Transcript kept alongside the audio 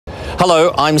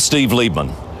Hello, I'm Steve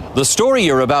Liebman. The story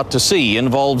you're about to see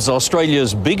involves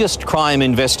Australia's biggest crime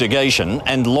investigation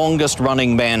and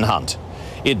longest-running manhunt.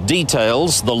 It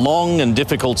details the long and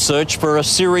difficult search for a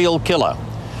serial killer,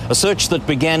 a search that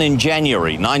began in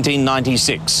January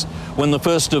 1996, when the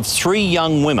first of 3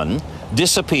 young women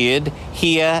disappeared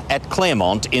here at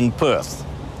Claremont in Perth.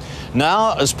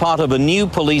 Now, as part of a new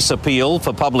police appeal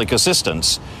for public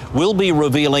assistance, we'll be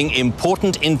revealing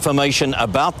important information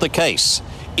about the case,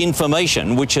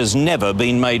 information which has never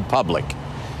been made public.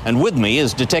 And with me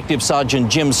is Detective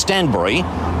Sergeant Jim Stanbury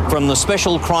from the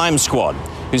Special Crime Squad,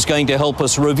 who's going to help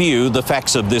us review the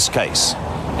facts of this case.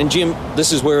 And Jim,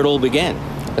 this is where it all began.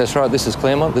 That's right, this is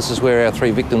Claremont. This is where our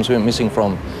 3 victims went missing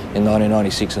from in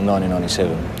 1996 and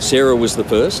 1997. Sarah was the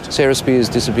first? Sarah Spears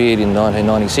disappeared in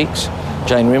 1996.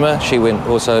 Jane Rimmer, she went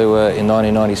also in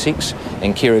 1996.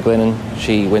 And Kira Glennon,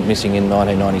 she went missing in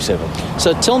 1997.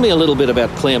 So tell me a little bit about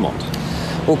Claremont.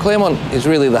 Well, Claremont is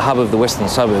really the hub of the western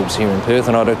suburbs here in Perth,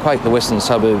 and I'd equate the western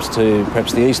suburbs to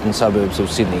perhaps the eastern suburbs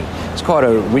of Sydney. It's quite a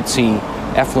ritzy,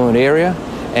 affluent area,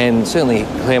 and certainly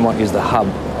Claremont is the hub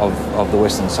of the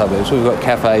western suburbs. We've got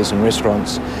cafes and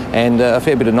restaurants and a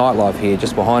fair bit of nightlife here.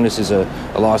 Just behind us is a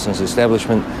licensed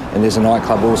establishment, and there's a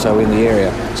nightclub also in the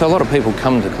area. So a lot of people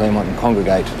come to Claremont and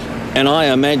congregate. And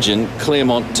I imagine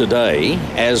Claremont today,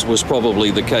 as was probably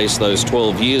the case those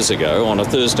 12 years ago, on a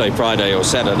Thursday, Friday or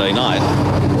Saturday night,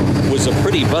 was a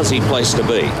pretty buzzy place to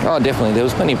be. Oh, definitely. There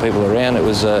was plenty of people around. It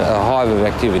was a hive of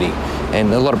activity.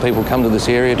 And a lot of people come to this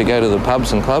area to go to the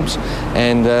pubs and clubs.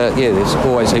 And yeah, there's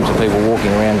always heaps of people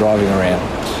walking around, driving around.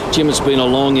 Jim, it's been a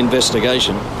long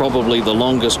investigation, probably the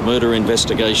longest murder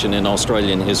investigation in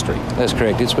Australian history. That's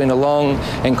correct. It's been a long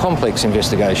and complex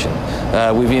investigation.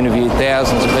 We've interviewed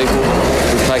thousands of people,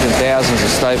 we've taken thousands of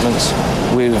statements,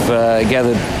 we've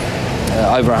gathered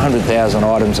over 100,000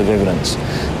 items of evidence.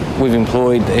 We've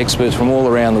employed experts from all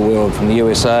around the world, from the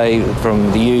USA,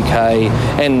 from the UK,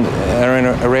 and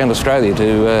around Australia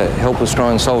to help us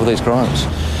try and solve these crimes.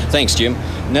 Thanks, Jim.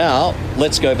 Now,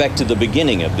 let's go back to the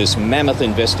beginning of this mammoth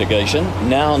investigation,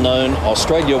 now known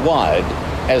Australia-wide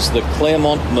as the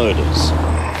Claremont murders.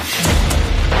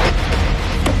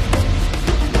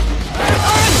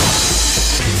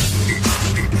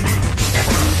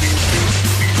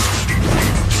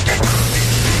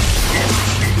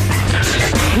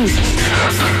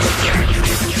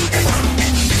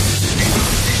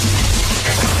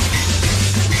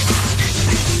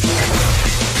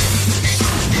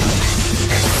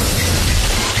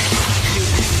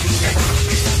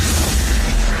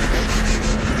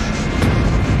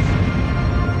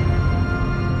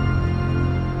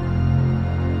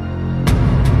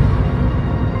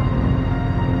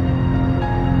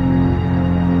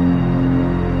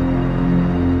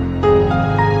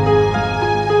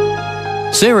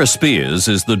 Sarah Spears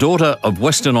is the daughter of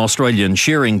Western Australian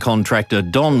shearing contractor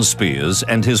Don Spears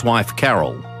and his wife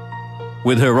Carol.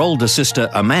 With her older sister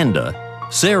Amanda,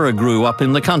 Sarah grew up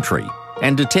in the country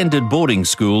and attended boarding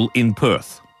school in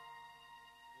Perth.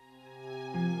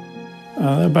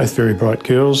 They're both very bright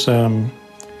girls, both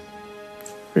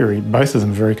of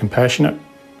them very compassionate.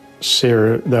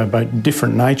 Sarah, they're both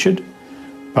different-natured,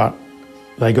 but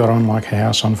they got on like a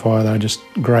house on fire. They were just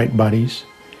great buddies.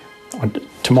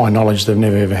 To my knowledge, they've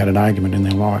never ever had an argument in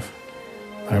their life.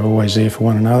 They were always there for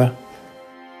one another.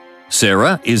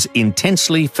 Sarah is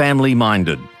intensely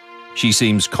family-minded. She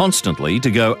seems constantly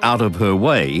to go out of her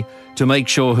way to make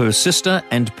sure her sister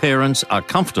and parents are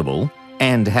comfortable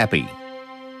and happy.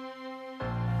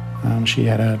 She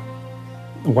had a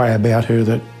way about her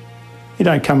that you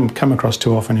don't come across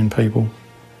too often in people.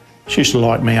 She used to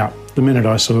light me up. The minute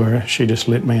I saw her, she just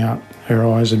lit me up. Her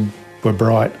eyes were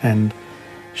bright, and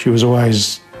she was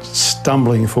always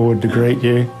stumbling forward to greet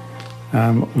you,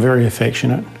 very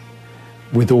affectionate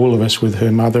with all of us, with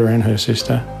her mother and her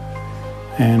sister,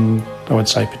 and I would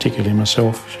say particularly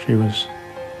myself. She was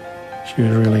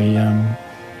really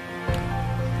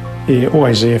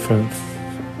always there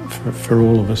for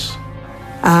all of us.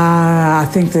 I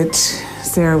think that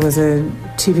Sarah was a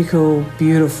typical,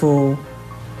 beautiful,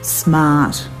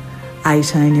 smart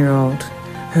 18-year-old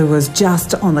who was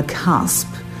just on the cusp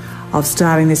of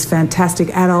starting this fantastic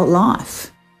adult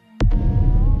life.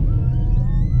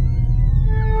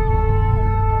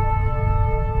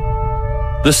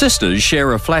 The sisters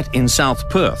share a flat in South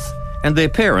Perth, and their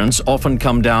parents often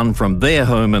come down from their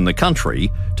home in the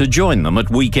country to join them at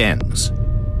weekends.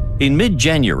 In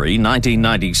mid-January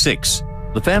 1996,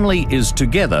 the family is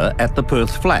together at the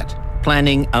Perth flat,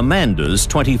 planning Amanda's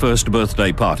 21st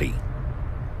birthday party.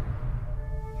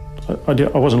 I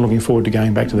wasn't looking forward to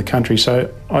going back to the country,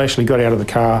 so I actually got out of the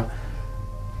car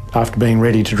after being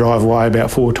ready to drive away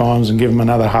about 4 times and give them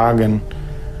another hug, and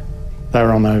they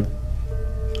were on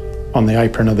the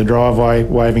apron of the driveway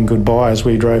waving goodbye as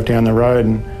we drove down the road,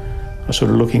 and I was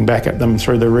sort of looking back at them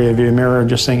through the rear view mirror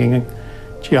just thinking,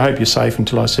 gee, I hope you're safe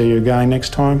until I see you again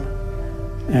next time.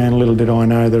 And little did I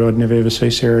know that I'd never ever see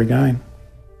Sarah again.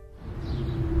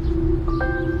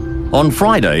 On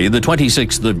Friday, the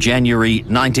 26th of January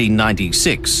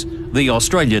 1996, the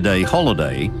Australia Day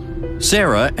holiday,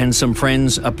 Sarah and some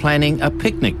friends are planning a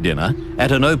picnic dinner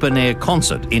at an open-air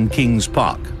concert in Kings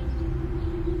Park.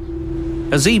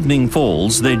 As evening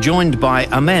falls, they're joined by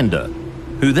Amanda,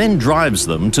 who then drives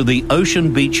them to the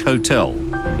Ocean Beach Hotel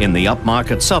in the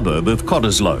upmarket suburb of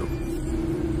Cottesloe.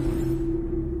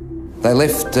 They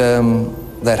left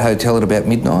that hotel at about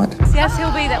midnight. Yes,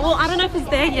 he'll be there. Well, I don't know if he's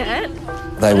there yet.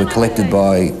 They were collected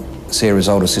by Sarah's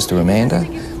older sister Amanda.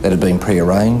 That had been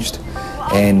pre-arranged,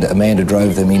 and Amanda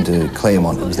drove them into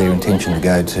Claremont. It was their intention to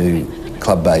go to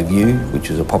Club Bay View,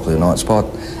 which is a popular night spot,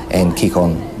 and kick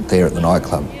on there at the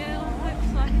nightclub.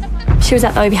 She was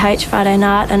at the OBH Friday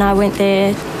night and I went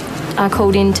there. I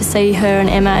called in to see her and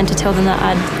Emma and to tell them that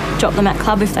I'd drop them at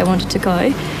club if they wanted to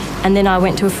go. And then I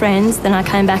went to a friend's, then I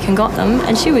came back and got them,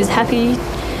 and she was happy,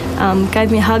 gave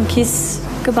me a hug, kiss,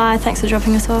 goodbye, thanks for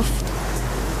dropping us off.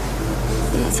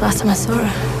 And that's the last time I saw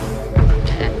her.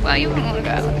 Well, you wouldn't want to go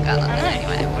out with a guy like that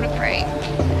anyway, what a freak.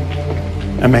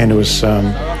 Amanda was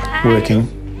working.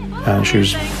 She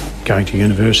was going to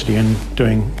university and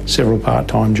doing several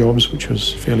part-time jobs, which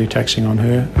was fairly taxing on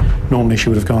her. Normally she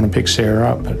would have gone and picked Sarah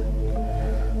up, but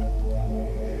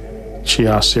she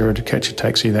asked Sarah to catch a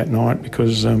taxi that night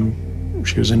because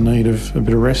she was in need of a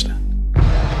bit of rest.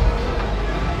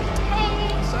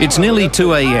 It's nearly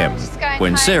 2 a.m.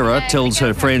 when Sarah tells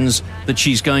her friends that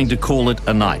she's going to call it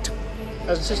a night.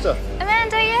 How's your sister?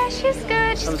 Amanda, yeah, she's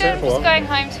good. She's good. I'm just going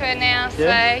home to her now, so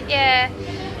yeah.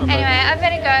 Anyway, I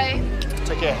better go.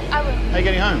 Take care. I will. How are you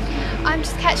getting home? I'm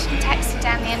just catching a taxi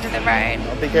down the end of the road.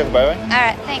 Oh, be careful, baby. All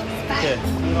right, thanks. Bye.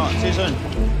 Yeah. All right, see you soon.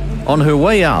 On her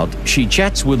way out, she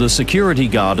chats with a security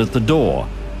guard at the door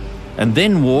and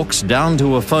then walks down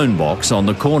to a phone box on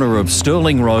the corner of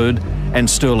Stirling Road and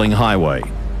Stirling Highway.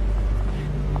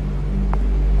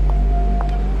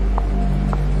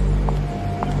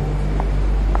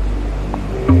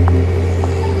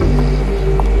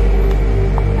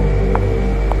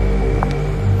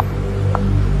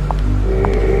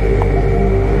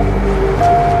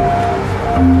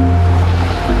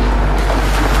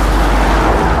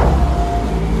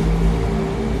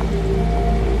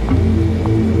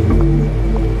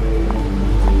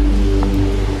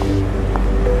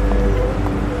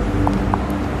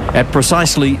 At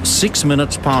precisely 6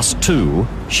 minutes past 2,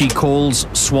 she calls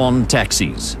Swan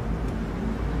Taxis.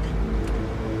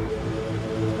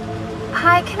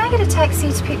 Hi, can I get a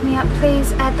taxi to pick me up,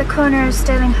 please, at the corner of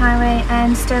Stirling Highway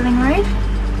and Stirling Road?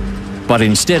 But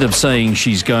instead of saying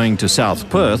she's going to South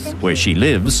Perth, where she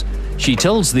lives, she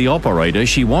tells the operator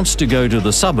she wants to go to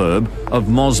the suburb of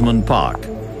Mosman Park.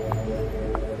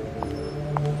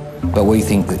 But we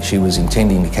think that she was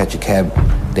intending to catch a cab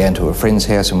down to a friend's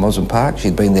house in Mosman Park.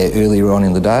 She'd been there earlier on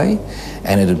in the day,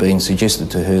 and it had been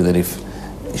suggested to her that if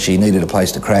she needed a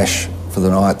place to crash for the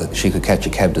night, that she could catch a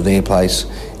cab to their place.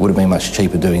 It would have been much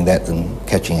cheaper doing that than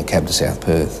catching a cab to South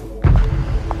Perth.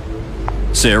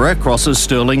 Sarah crosses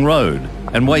Stirling Road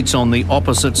and waits on the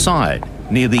opposite side,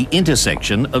 near the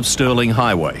intersection of Stirling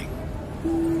Highway.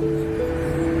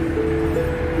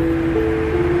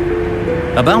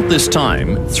 About this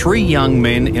time, 3 young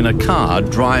men in a car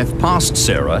drive past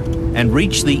Sarah and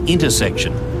reach the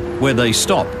intersection, where they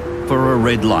stop for a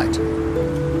red light.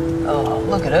 Oh,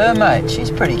 look at her, mate. She's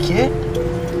pretty cute.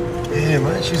 Yeah,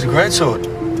 mate, she's a great sort. Do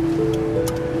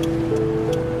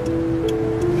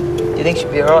you think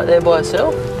she'll be all right there by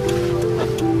herself?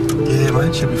 Yeah,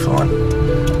 mate, she'll be fine.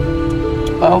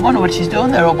 Oh, I wonder what she's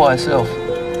doing there all by herself.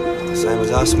 Same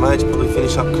as us, mate. She'll probably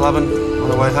finish up clubbing on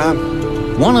her way home.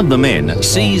 One of the men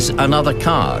sees another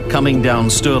car coming down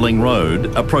Stirling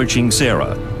Road, approaching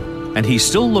Sarah, and he's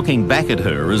still looking back at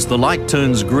her as the light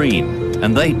turns green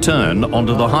and they turn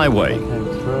onto the highway.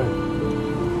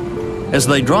 As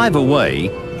they drive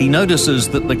away, he notices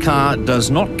that the car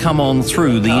does not come on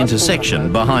through the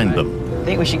intersection behind them.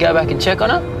 Think we should go back and check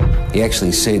on her? He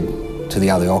actually said to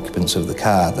the other occupants of the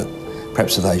car that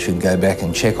perhaps they should go back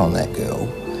and check on that girl,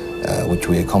 which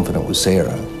we are confident was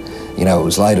Sarah. You know, it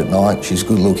was late at night, she's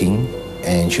good looking,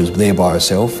 and she was there by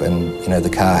herself, and, you know, the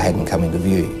car hadn't come into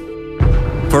view.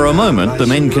 For a moment, the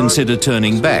men consider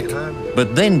turning back,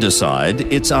 but then decide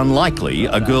it's unlikely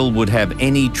a girl would have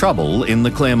any trouble in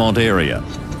the Claremont area,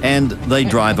 and they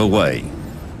drive away.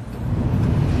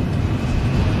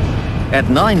 At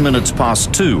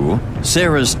 2:09,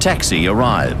 Sarah's taxi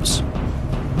arrives.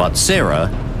 But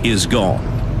Sarah is gone.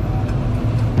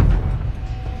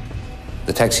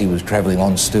 The taxi was travelling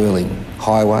on Stirling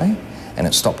Highway and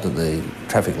it stopped at the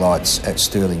traffic lights at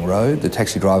Stirling Road. The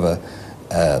taxi driver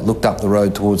looked up the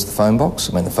road towards the phone box.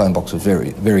 I mean, the phone box was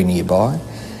very, very nearby.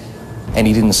 And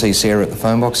he didn't see Sarah at the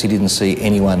phone box. He didn't see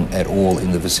anyone at all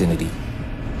in the vicinity.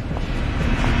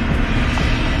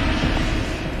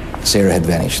 Sarah had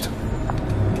vanished.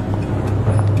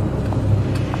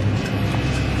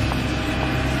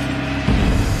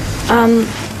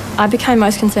 I became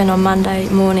most concerned on Monday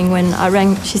morning when I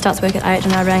rang. She starts work at 8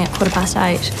 and I rang at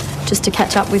 8:15 just to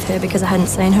catch up with her because I hadn't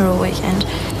seen her all weekend.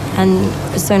 And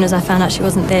as soon as I found out she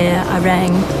wasn't there, I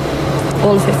rang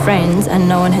all of her friends and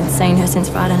no one had seen her since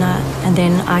Friday night. And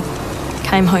then I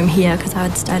came home here because I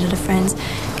had stayed at a friend's,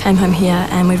 came home here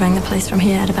and we rang the police from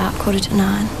here at about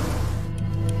 9:15.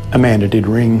 Amanda did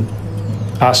ring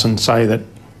us and say that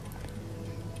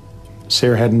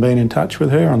Sarah hadn't been in touch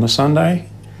with her on the Sunday,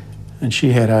 and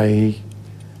she had a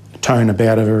tone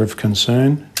about her of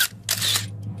concern.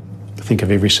 Think of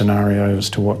every scenario as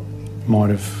to what might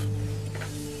have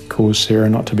caused Sarah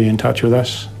not to be in touch with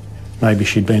us. Maybe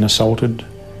she'd been assaulted,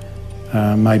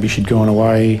 maybe she'd gone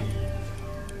away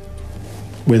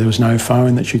where there was no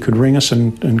phone that she could ring us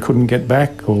and couldn't get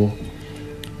back, or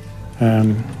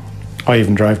I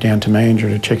even drove down to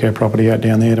Mandurah to check her property out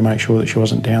down there to make sure that she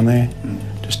wasn't down there,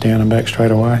 just down and back straight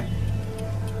away.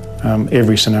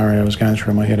 Every scenario I was going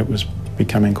through in my head, it was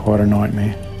becoming quite a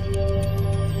nightmare.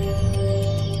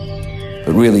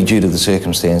 But really, due to the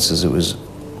circumstances, it was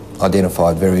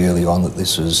identified very early on that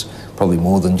this was probably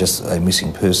more than just a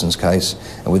missing persons case,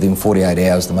 and within 48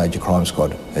 hours the Major Crime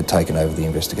Squad had taken over the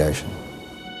investigation.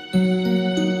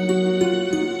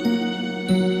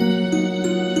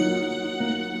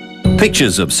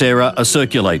 Pictures of Sarah are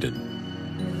circulated,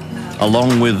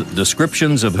 along with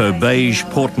descriptions of her beige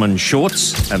Portman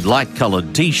shorts and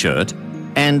light-coloured T-shirt,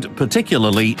 and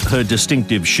particularly her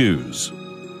distinctive shoes.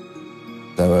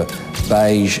 They were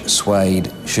beige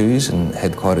suede shoes and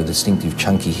had quite a distinctive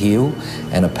chunky heel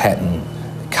and a pattern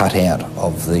cut out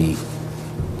of the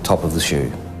top of the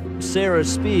shoe. Sarah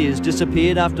Spears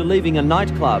disappeared after leaving a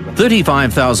nightclub.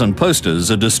 35,000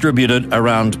 posters are distributed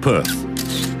around Perth.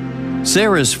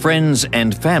 Sarah's friends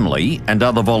and family and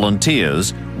other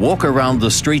volunteers walk around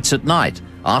the streets at night,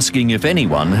 asking if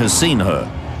anyone has seen her.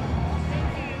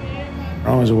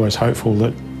 I was always hopeful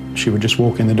that she would just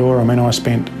walk in the door. I mean, I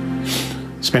spent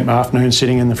my afternoon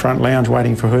sitting in the front lounge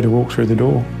waiting for her to walk through the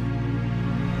door.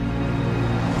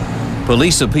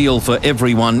 Police appeal for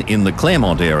everyone in the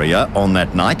Claremont area on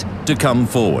that night to come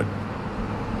forward.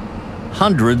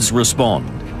 Hundreds respond.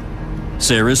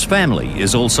 Sarah's family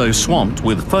is also swamped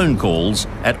with phone calls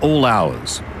at all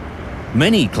hours.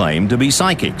 Many claim to be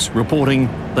psychics, reporting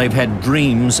they've had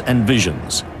dreams and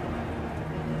visions.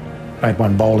 I had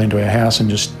one bowl into our house and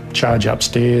just charge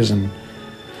upstairs and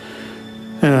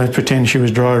pretend she was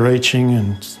dry reaching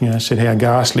and said how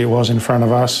ghastly it was in front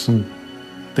of us, and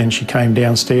then she came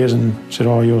downstairs and said,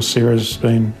 "Oh, your Sarah's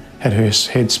had her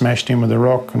head smashed in with a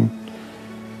rock," and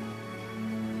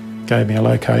gave me a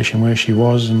location where she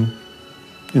was. And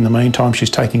in the meantime, she's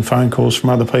taking phone calls from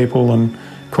other people and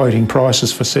quoting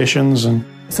prices for sessions. And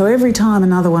so every time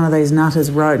another one of these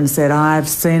nutters wrote and said, "I've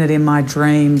seen it in my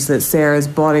dreams that Sarah's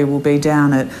body will be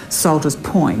down at Salters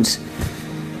Point,"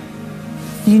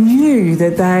 you knew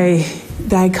that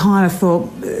they kind of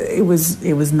thought it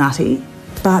was nutty,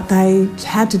 but they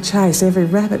had to chase every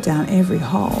rabbit down every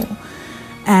hole.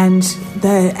 And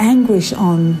the anguish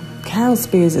on Carol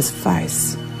Spears'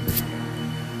 face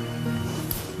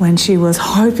when she was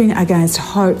hoping against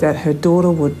hope that her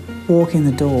daughter would walk in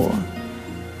the door,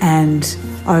 and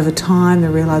over time the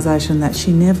realisation that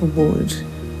she never would.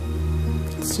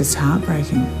 It's just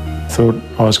heartbreaking. I thought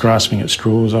I was grasping at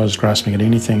straws, I was grasping at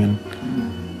anything,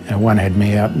 and one had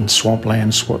me out in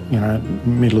swampland,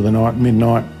 middle of the night,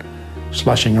 midnight,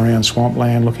 slushing around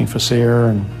swampland looking for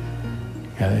Sarah.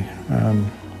 And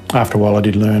after a while I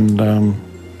did learn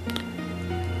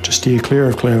to steer clear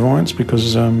of clairvoyance,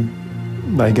 because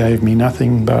they gave me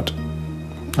nothing but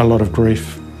a lot of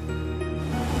grief.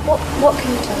 What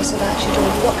can you tell us about your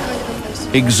daughter? What kind of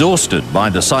information? Exhausted by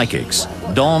the psychics,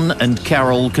 Don and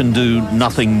Carol can do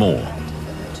nothing more.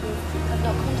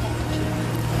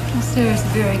 Sarah's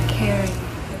very caring.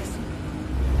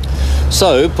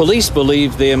 So, police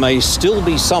believe there may still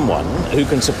be someone who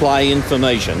can supply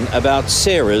information about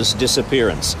Sarah's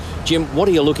disappearance. Jim, what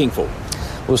are you looking for?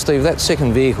 Well, Steve, that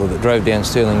second vehicle that drove down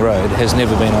Stirling Road has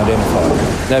never been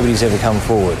identified. Nobody's ever come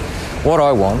forward. What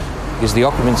I want is the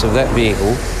occupants of that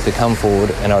vehicle to come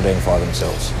forward and identify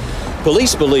themselves.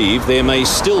 Police believe there may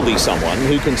still be someone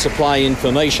who can supply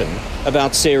information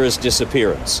about Sarah's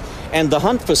disappearance, and the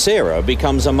hunt for Sarah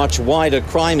becomes a much wider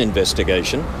crime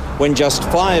investigation when just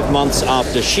 5 months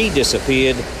after she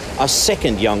disappeared, a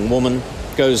second young woman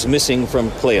goes missing from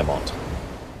Claremont.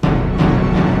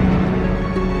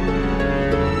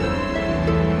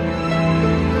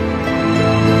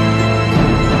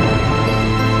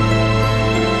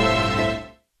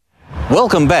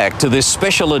 Welcome back to this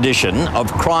special edition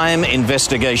of Crime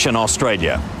Investigation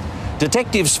Australia.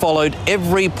 Detectives followed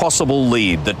every possible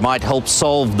lead that might help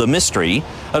solve the mystery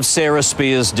of Sarah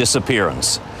Spear's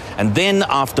disappearance. And then,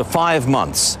 after 5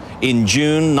 months, in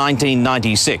June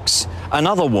 1996,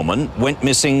 another woman went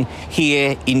missing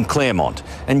here in Claremont.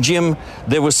 And Jim,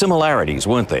 there were similarities,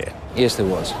 weren't there? Yes, there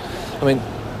was. I mean,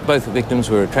 both the victims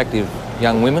were attractive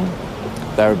young women.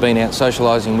 They had been out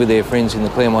socialising with their friends in the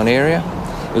Claremont area.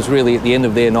 It was really at the end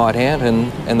of their night out, and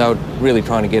they were really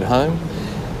trying to get home,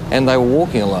 and they were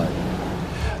walking alone.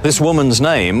 This woman's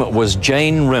name was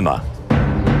Jane Rimmer.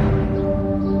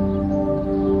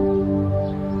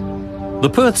 The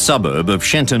Perth suburb of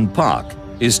Shenton Park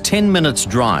is 10 minutes'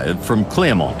 drive from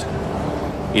Claremont.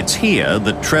 It's here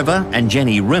that Trevor and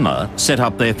Jenny Rimmer set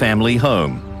up their family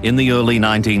home in the early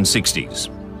 1960s.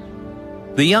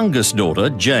 The youngest daughter,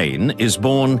 Jane, is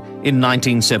born in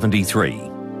 1973.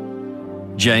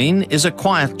 Jane is a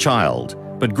quiet child,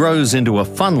 but grows into a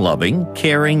fun-loving,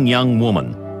 caring young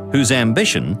woman whose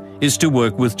ambition is to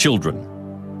work with children.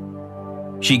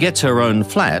 She gets her own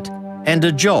flat and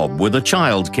a job with a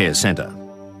childcare centre.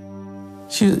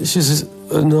 She's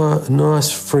a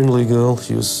nice, friendly girl.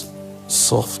 She was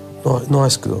soft,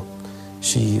 nice girl.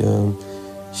 She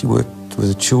worked with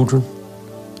the children.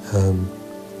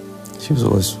 She was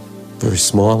always very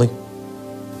smiley.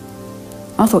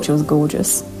 I thought she was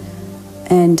gorgeous.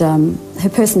 And her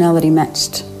personality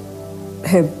matched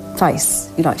her face.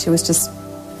 You know, she was just,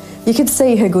 you could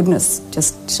see her goodness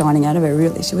just shining out of her,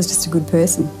 really. She was just a good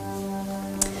person.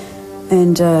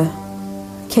 And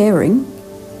caring.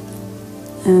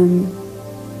 And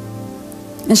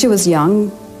she was young,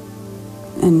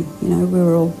 and, you know, we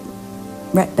were all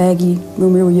rat baggy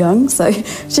when we were young, so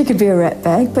she could be a rat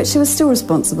bag, but she was still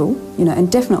responsible, you know, and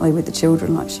definitely with the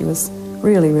children, like she was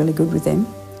really, really good with them.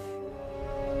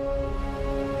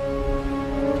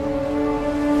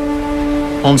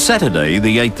 On Saturday,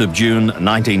 the 8th of June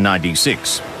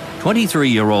 1996,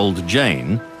 23-year-old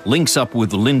Jane links up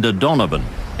with Linda Donovan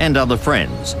and other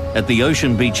friends at the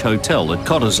Ocean Beach Hotel at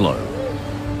Cottesloe.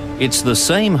 It's the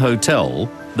same hotel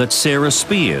that Sarah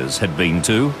Spears had been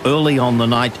to early on the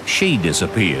night she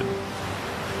disappeared.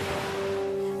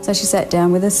 So she sat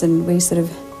down with us and we sort of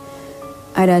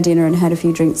ate our dinner and had a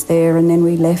few drinks there, and then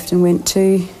we left and went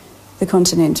to the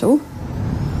Continental.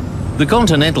 The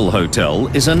Continental Hotel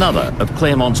is another of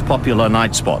Claremont's popular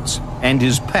night spots and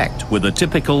is packed with a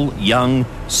typical young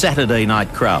Saturday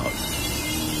night crowd.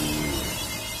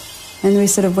 And we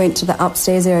sort of went to the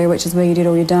upstairs area, which is where you did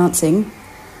all your dancing,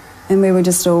 and we were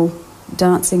just all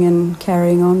dancing and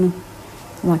carrying on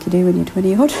like you do when you're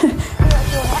 20-odd.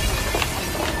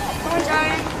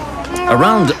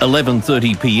 Around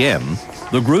 11:30 p.m,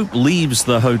 the group leaves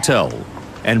the hotel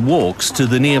and walks to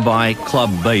the nearby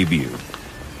Club Bayview.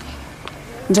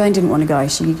 Jane didn't want to go,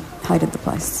 she hated the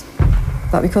place.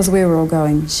 But because we were all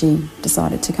going, she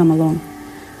decided to come along.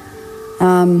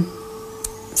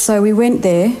 So we went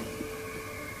there,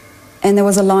 and there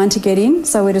was a line to get in,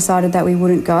 so we decided that we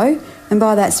wouldn't go. And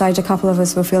by that stage, a couple of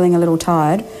us were feeling a little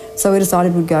tired, so we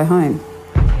decided we'd go home.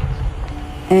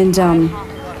 And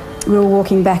we were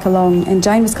walking back along, and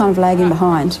Jane was kind of lagging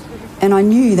behind. And I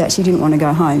knew that she didn't want to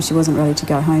go home. She wasn't ready to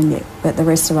go home yet, but the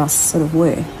rest of us sort of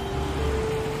were.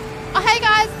 Oh, hey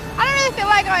guys, I don't really feel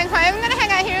like going home. I'm going to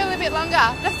hang out here a little bit longer.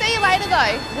 I'll see you later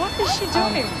though. What is she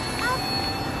doing?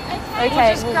 Okay.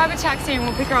 We'll just grab a taxi and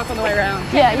we'll pick her up on the way around.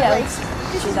 Yeah, let's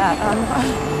do that.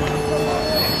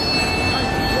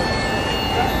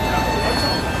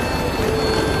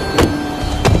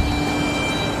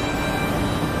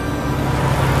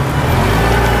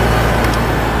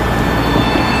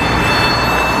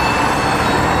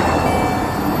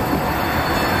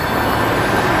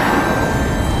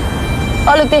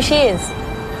 Oh, look, there she is.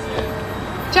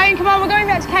 Jane, come on, we're going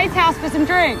back to Kate's house for some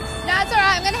drinks. No, it's all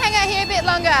right. I'm going to hang out here a bit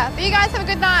longer. But you guys have a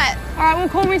good night. All right, well,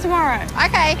 call me tomorrow.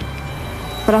 Okay.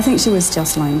 But I think she was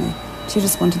just lonely. She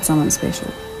just wanted someone special.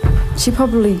 She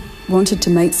probably wanted to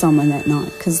meet someone that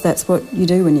night, because that's what you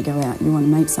do when you go out. You want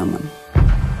to meet someone.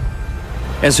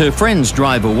 As her friends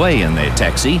drive away in their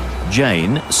taxi,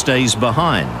 Jane stays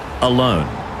behind, alone.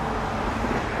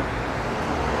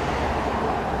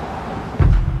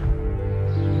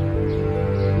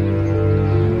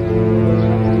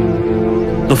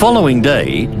 following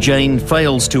day, Jane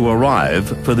fails to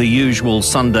arrive for the usual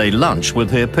Sunday lunch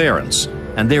with her parents,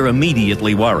 and they're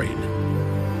immediately worried.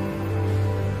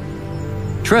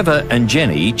 Trevor and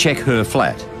Jenny check her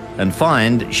flat and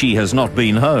find she has not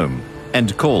been home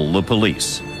and call the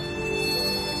police.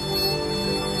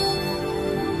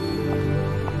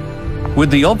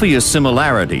 With the obvious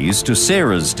similarities to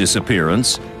Sarah's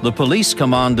disappearance, the police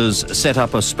commanders set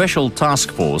up a special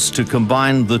task force to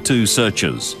combine the two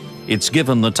searches. It's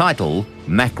given the title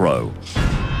Macro.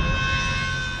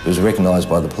 It was recognised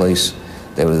by the police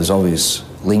there was obvious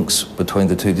links between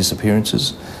the two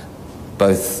disappearances.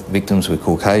 Both victims were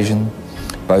Caucasian,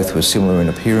 both were similar in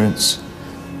appearance,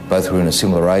 both were in a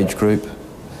similar age group,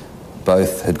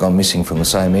 both had gone missing from the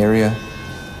same area,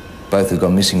 both had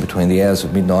gone missing between the hours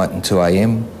of midnight and 2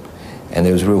 a.m, and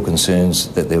there was real concerns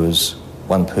that there was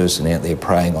one person out there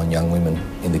preying on young women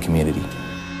in the community.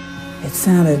 It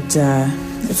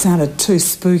sounded too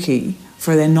spooky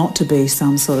for there not to be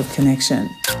some sort of connection.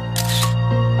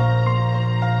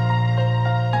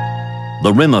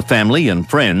 The Rimmer family and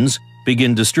friends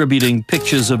begin distributing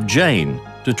pictures of Jane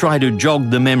to try to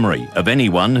jog the memory of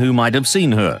anyone who might have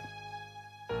seen her.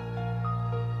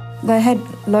 They had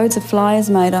loads of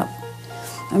flyers made up,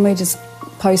 and we just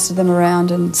posted them around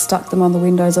and stuck them on the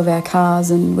windows of our cars,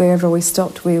 and wherever we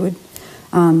stopped we would,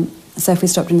 so if we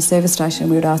stopped in a service station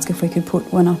we would ask if we could put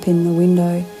one up in the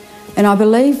window. And I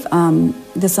believe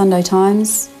the Sunday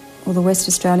Times or the West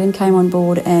Australian came on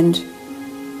board and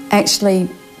actually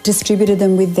distributed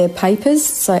them with their papers,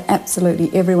 so absolutely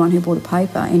everyone who bought a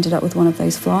paper ended up with one of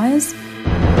these flyers.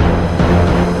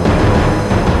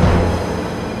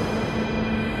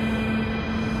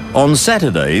 On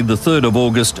Saturday, the 3rd of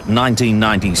August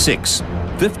 1996,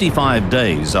 55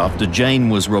 days after Jane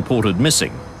was reported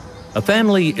missing, a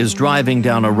family is driving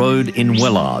down a road in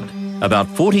Wellard, about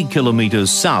 40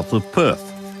 kilometres south of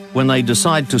Perth, when they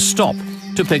decide to stop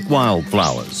to pick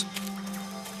wildflowers.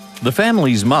 The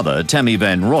family's mother, Tammy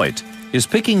Van Rooyt, is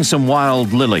picking some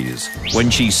wild lilies when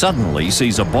she suddenly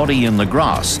sees a body in the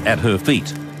grass at her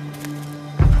feet.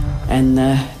 And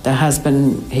the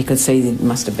husband, he could see that it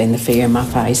must have been the fear in my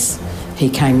face. He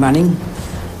came running,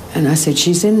 and I said,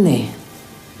 "She's in there."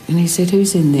 And he said,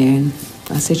 "Who's in there?" And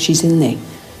I said, "She's in there."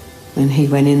 And he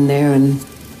went in there and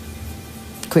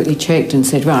quickly checked and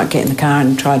said, "Right, get in the car,"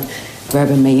 and tried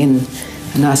grabbing me in.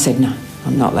 And I said, "No,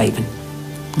 I'm not leaving."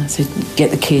 I said,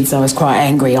 "Get the kids." I was quite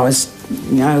angry. I was,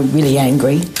 really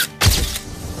angry.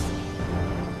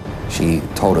 She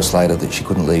told us later that she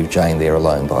couldn't leave Jane there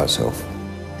alone by herself.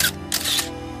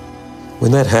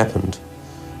 When that happened,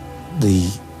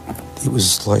 it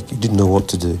was like you didn't know what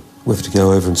to do. We have to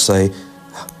go over and say,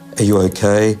 "Are you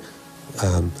okay?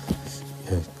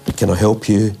 Can I help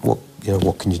you?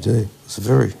 What can you do?" It was a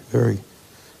very, very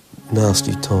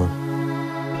nasty time.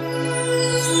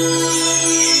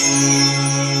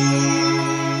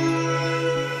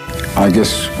 I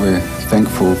guess we're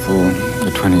thankful for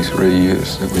the 23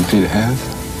 years that we did have.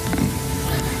 And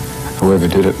whoever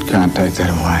did it can't take that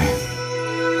away.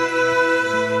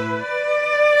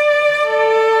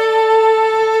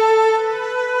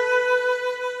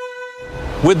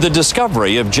 With the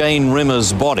discovery of Jane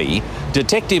Rimmer's body,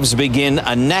 detectives begin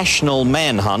a national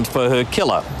manhunt for her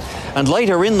killer. And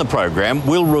later in the program,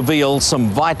 we'll reveal some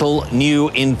vital new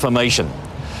information.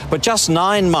 But just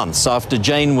 9 months after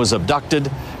Jane was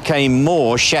abducted, came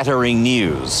more shattering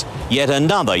news. Yet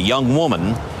another young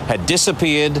woman had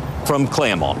disappeared from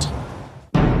Claremont.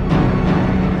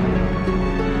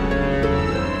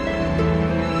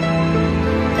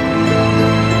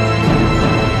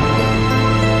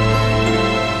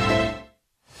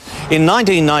 In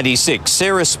 1996,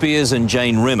 Sarah Spears and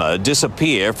Jane Rimmer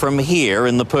disappear from here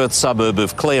in the Perth suburb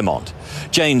of Claremont.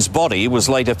 Jane's body was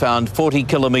later found 40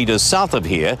 kilometres south of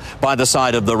here by the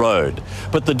side of the road.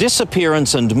 But the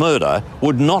disappearance and murder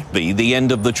would not be the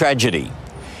end of the tragedy.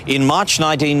 In March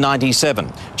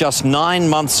 1997, just 9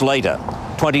 months later,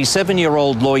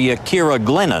 27-year-old lawyer Kira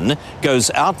Glennon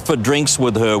goes out for drinks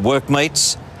with her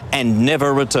workmates and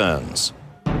never returns.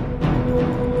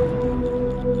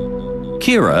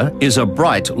 Kira is a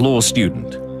bright law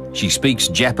student. She speaks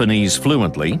Japanese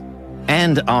fluently,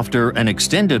 and after an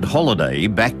extended holiday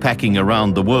backpacking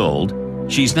around the world,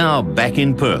 she's now back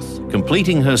in Perth,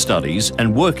 completing her studies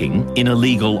and working in a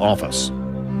legal office.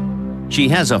 She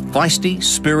has a feisty,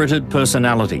 spirited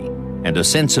personality and a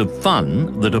sense of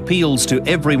fun that appeals to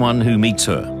everyone who meets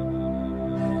her.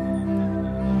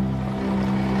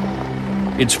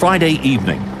 It's Friday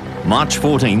evening, March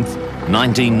 14th,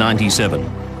 1997.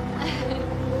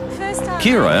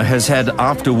 Kira has had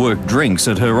after-work drinks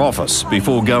at her office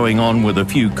before going on with a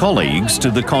few colleagues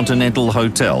to the Continental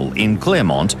Hotel in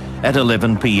Claremont at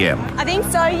 11 p.m. I think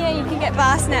so, yeah, you can get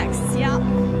bar snacks, yeah.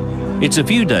 It's a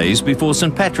few days before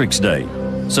St. Patrick's Day,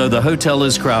 so the hotel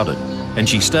is crowded, and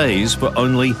she stays for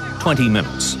only 20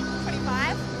 minutes.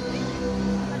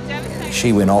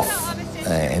 She went off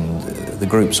and the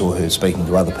group saw her speaking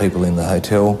to other people in the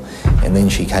hotel, and then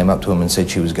she came up to him and said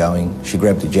she was going. She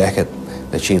grabbed a jacket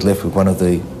that she had left with one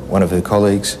of her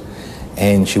colleagues,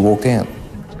 and she walked out.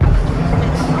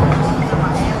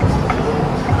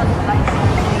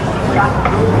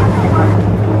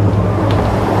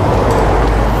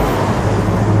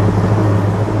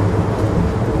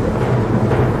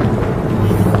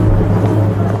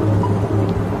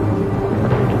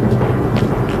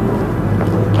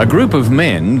 A group of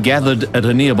men gathered at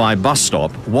a nearby bus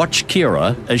stop watch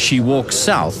Kira as she walks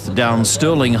south down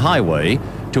Stirling Highway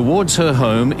towards her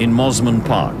home in Mosman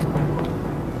Park.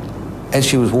 As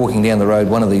she was walking down the road,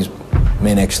 one of these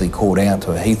men actually called out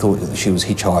to her. He thought that she was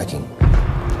hitchhiking.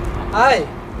 Hey,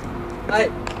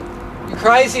 you're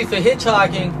crazy for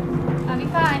hitchhiking. I'll be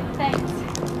fine, thanks.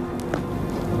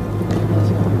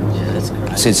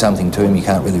 I said something to him, he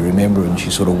can't really remember, and she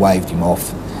sort of waved him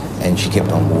off, and she kept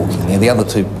on walking. Now, the other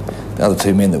two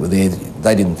men that were there,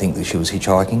 they didn't think that she was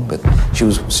hitchhiking, but she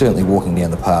was certainly walking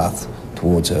down the path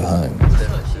towards her home.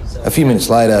 A few minutes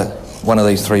later, one of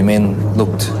these three men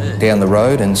looked down the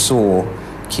road and saw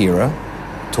Kira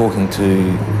talking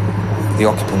to the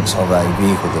occupants of a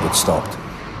vehicle that had stopped.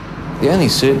 The only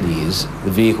certainty is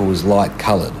the vehicle was light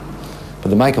coloured, but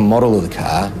the make and model of the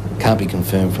car can't be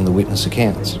confirmed from the witness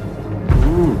accounts.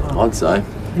 I'd say.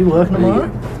 You working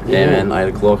tomorrow? Yeah, man, 8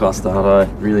 o'clock I start. I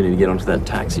really need to get onto that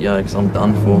taxi, because I'm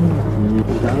done for.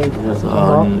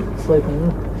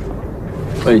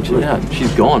 Wait, yeah,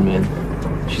 she's gone, man.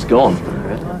 She's gone.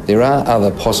 There are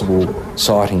other possible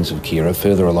sightings of Kira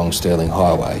further along Stirling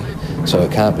Highway, so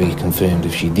it can't be confirmed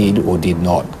if she did or did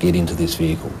not get into this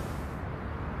vehicle.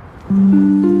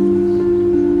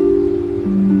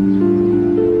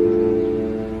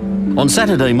 On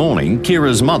Saturday morning,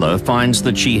 Kira's mother finds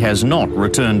that she has not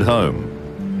returned home.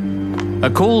 A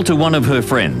call to one of her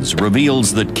friends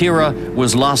reveals that Kira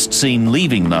was last seen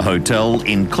leaving the hotel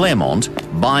in Claremont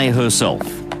by herself.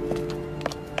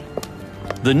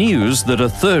 The news that a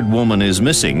third woman is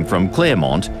missing from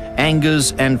Claremont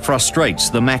angers and frustrates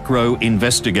the macro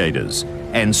investigators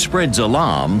and spreads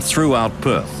alarm throughout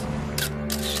Perth.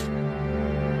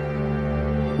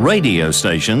 Radio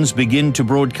stations begin to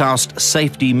broadcast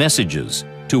safety messages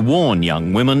to warn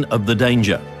young women of the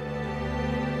danger.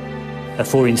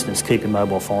 For instance, keep your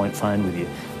mobile phone with you.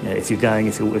 If you're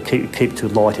going, keep to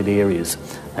lighted areas,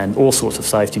 and all sorts of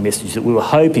safety messages that we were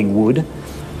hoping would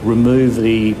remove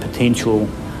the potential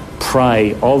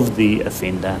prey of the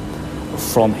offender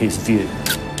from his view.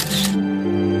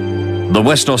 The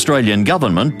West Australian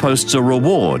government posts a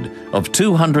reward of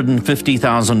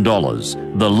 $250,000,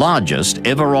 the largest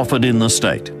ever offered in the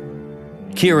state.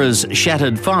 Kira's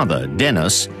shattered father,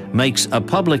 Dennis, makes a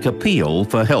public appeal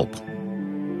for help.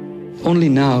 Only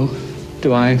now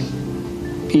do I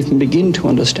even begin to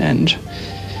understand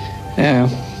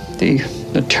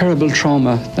the terrible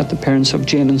trauma that the parents of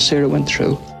Jane and Sarah went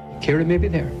through. Kira may be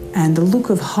there. And the look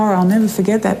of horror, I'll never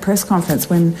forget that press conference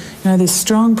when, this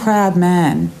strong, proud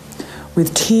man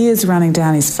with tears running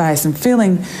down his face and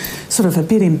feeling sort of a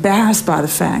bit embarrassed by the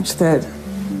fact that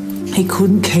he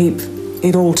couldn't keep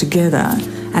it all together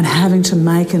and having to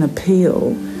make an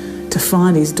appeal to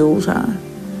find his daughter.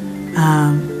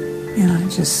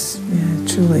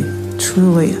 Truly,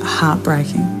 truly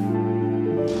heartbreaking.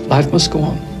 Life must go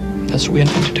on. That's what we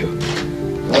intend to do.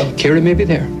 Kira may be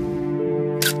there.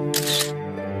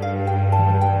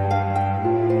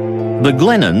 The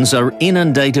Glennons are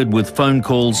inundated with phone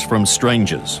calls from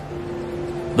strangers.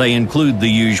 They include the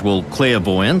usual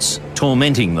clairvoyants,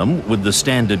 tormenting them with the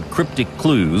standard cryptic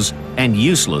clues and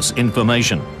useless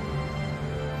information.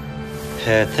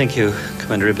 Thank you,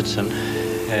 Commander Ibbotson.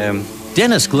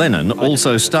 Dennis Glennon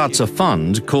also starts a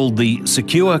fund called the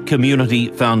Secure Community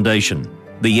Foundation,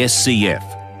 the SCF,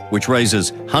 which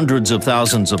raises hundreds of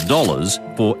thousands of dollars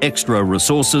for extra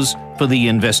resources for the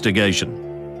investigation.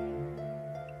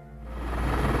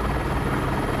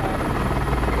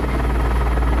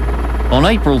 On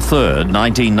April 3rd,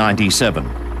 1997,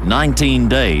 19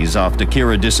 days after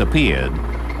Kira disappeared,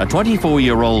 a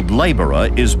 24-year-old labourer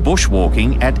is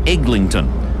bushwalking at Eglinton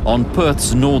on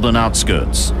Perth's northern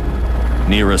outskirts.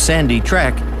 Near a sandy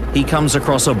track, he comes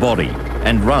across a body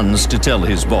and runs to tell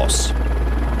his boss.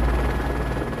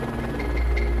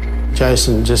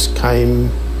 Jason just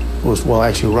run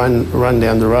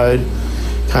down the road,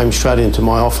 came straight into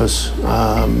my office,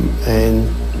 and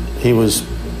he was,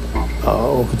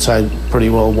 I could say, pretty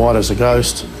well white as a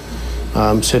ghost.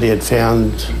 Said he had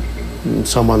found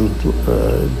someone,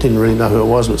 didn't really know who it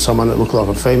was, but someone that looked like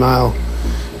a female.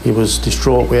 He was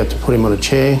distraught. We had to put him on a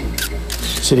chair,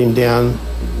 sit him down,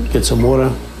 get some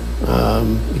water,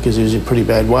 because he was in a pretty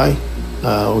bad way.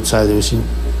 I would say he was in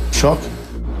shock.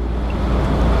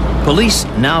 Police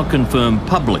now confirm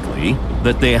publicly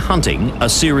that they're hunting a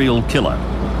serial killer.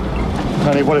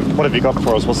 Tony, what have you got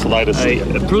for us? What's the latest?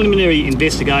 A preliminary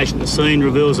investigation at the scene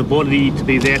reveals the body to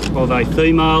be that of a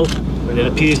female, but it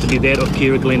appears to be that of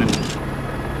Kira Glennon.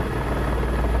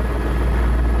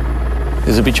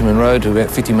 There's a bitumen road to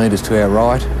about 50 metres to our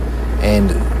right, and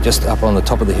just up on the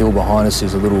top of the hill behind us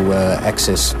is a little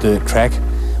access dirt track.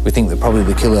 We think that probably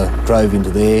the killer drove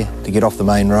into there to get off the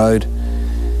main road,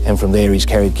 and from there he's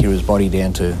carried Kira's body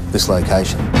down to this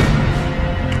location.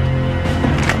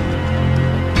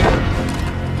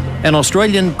 An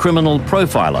Australian criminal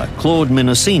profiler, Claude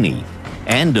Minicini,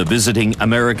 and a visiting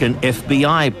American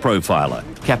FBI profiler,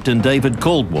 Captain David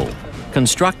Caldwell,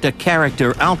 construct a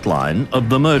character outline of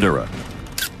the murderer.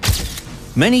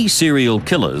 Many serial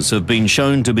killers have been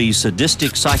shown to be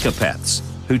sadistic psychopaths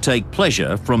who take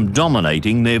pleasure from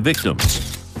dominating their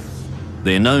victims.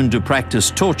 They're known to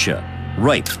practice torture,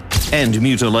 rape, and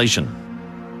mutilation.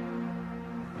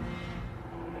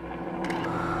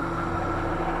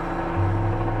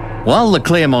 While the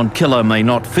Claremont killer may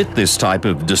not fit this type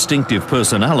of distinctive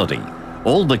personality,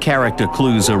 all the character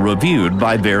clues are reviewed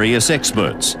by various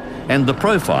experts, and the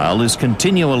profile is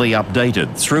continually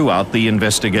updated throughout the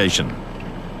investigation.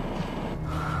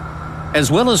 As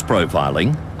well as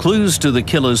profiling, clues to the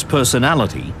killer's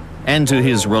personality and to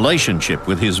his relationship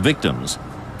with his victims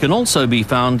can also be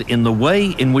found in the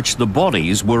way in which the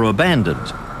bodies were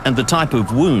abandoned and the type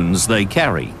of wounds they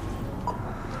carry.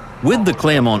 With the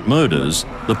Claremont murders,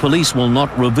 the police will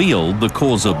not reveal the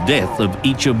cause of death of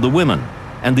each of the women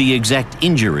and the exact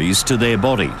injuries to their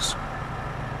bodies.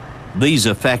 These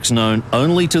are facts known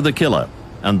only to the killer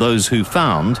and those who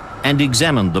found and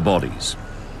examined the bodies.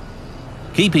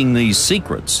 Keeping these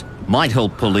secrets might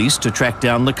help police to track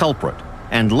down the culprit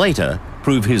and later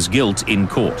prove his guilt in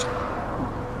court.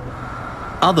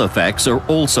 Other facts are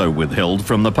also withheld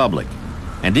from the public,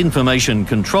 and information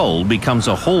control becomes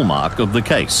a hallmark of the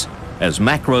case, as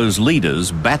Macro's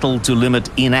leaders battle to limit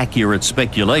inaccurate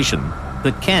speculation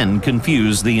that can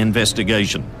confuse the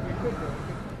investigation.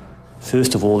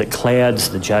 First of all, it clouds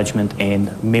the judgment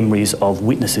and memories of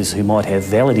witnesses who might have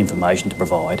valid information to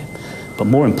provide, but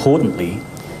more importantly,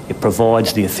 it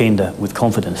provides the offender with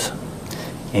confidence.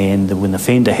 And when the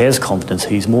offender has confidence,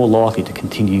 he's more likely to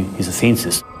continue his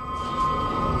offences.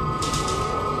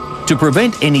 To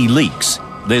prevent any leaks,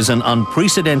 there's an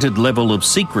unprecedented level of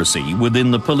secrecy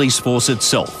within the police force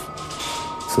itself.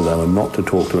 So they were not to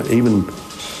talk to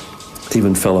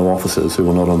even fellow officers who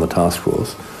were not on the task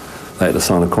force. They had to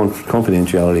sign a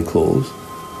confidentiality clause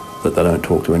that they don't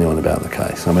talk to anyone about the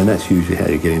case. I mean, that's usually how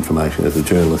you get information as a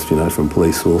journalist, you know, from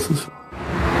police sources.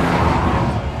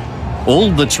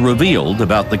 All that's revealed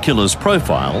about the killer's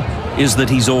profile is that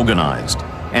he's organised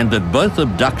and that both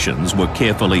abductions were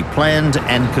carefully planned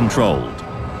and controlled.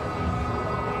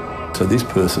 So this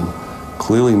person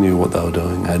clearly knew what they were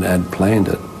doing and had planned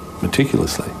it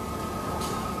meticulously.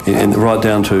 And right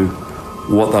down to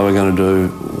what they were going to do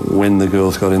when the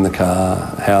girls got in the car,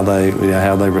 how they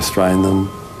restrained them,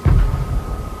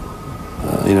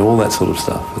 all that sort of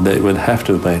stuff. They would have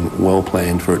to have been well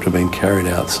planned for it to have been carried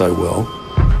out so well.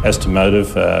 As to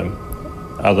motive,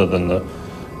 other than the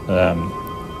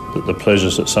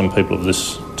pleasures that some people of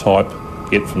this type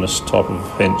get from this type of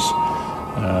offence,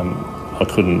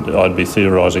 I'd be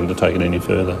theorising to take it any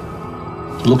further.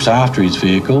 Looks after his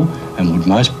vehicle and would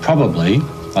most probably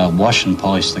wash and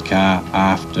polish the car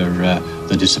after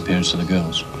the disappearance of the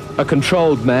girls. A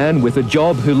controlled man with a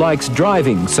job who likes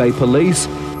driving, say police,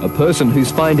 a person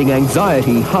who's finding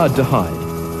anxiety hard to hide.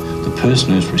 The person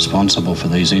who's responsible for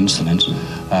these incidents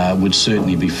would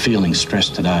certainly be feeling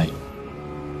stressed today.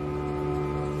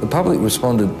 The public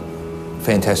responded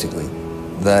fantastically.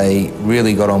 They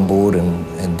really got on board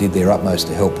and did their utmost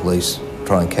to help police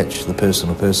try and catch the person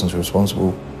or persons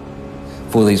responsible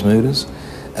for these murders.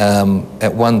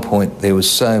 At one point, there was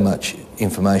so much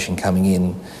information coming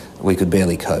in, we could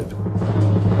barely cope.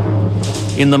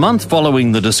 In the month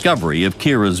following the discovery of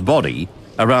Kira's body,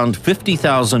 around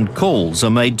 50,000 calls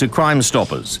are made to Crime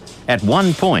Stoppers, at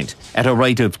one point at a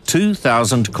rate of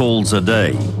 2,000 calls a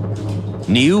day.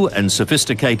 New and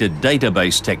sophisticated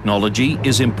database technology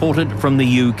is imported from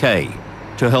the UK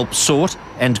to help sort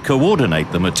and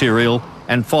coordinate the material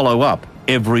and follow up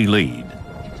every lead.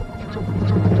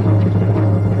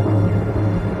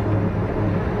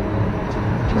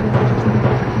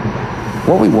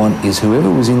 What we want is whoever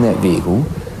was in that vehicle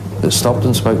that stopped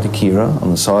and spoke to Kira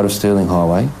on the side of Stirling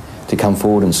Highway to come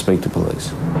forward and speak to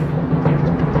police.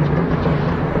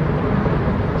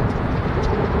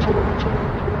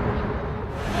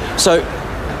 So,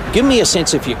 give me a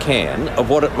sense, if you can, of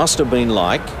what it must have been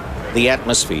like, the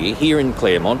atmosphere here in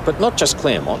Claremont, but not just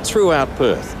Claremont, throughout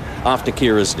Perth, after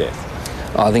Kira's death.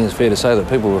 I think it's fair to say that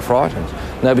people were frightened.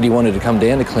 Nobody wanted to come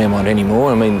down to Claremont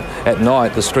anymore. I mean, at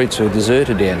night the streets were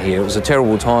deserted down here. It was a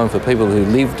terrible time for people who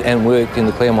lived and worked in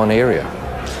the Claremont area.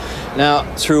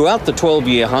 Now, throughout the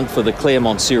 12-year hunt for the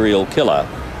Claremont serial killer,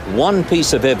 one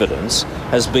piece of evidence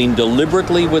has been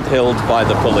deliberately withheld by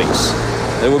the police.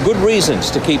 There were good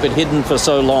reasons to keep it hidden for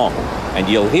so long, and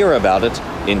you'll hear about it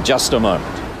in just a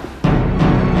moment.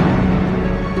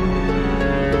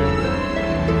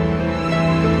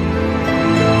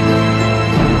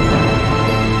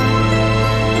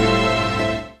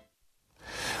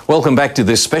 Welcome back to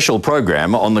this special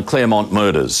program on the Claremont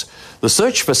murders. The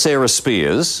search for Sarah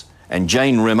Spears and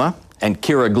Jane Rimmer and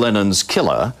Kira Glennon's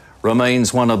killer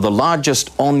remains one of the largest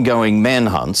ongoing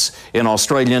manhunts in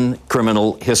Australian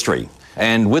criminal history.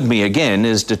 And with me again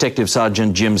is Detective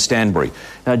Sergeant Jim Stanbury.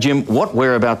 Now, Jim, what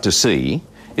we're about to see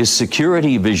is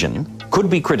security vision, could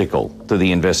be critical to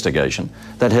the investigation,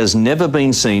 that has never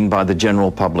been seen by the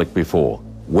general public before.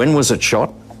 When was it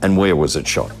shot and where was it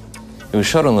shot? It was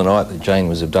shot on the night that Jane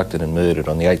was abducted and murdered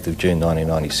on the 8th of June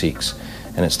 1996,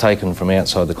 and it's taken from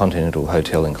outside the Continental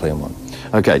Hotel in Claremont.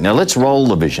 Okay, now let's roll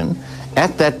the vision.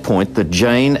 At that point that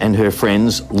Jane and her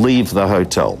friends leave the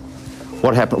hotel,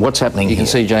 what's happening here? You can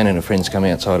see Jane and her friends come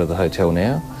outside of the hotel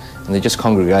now, and they're just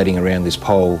congregating around this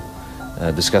pole,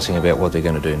 discussing about what they're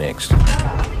going to do next.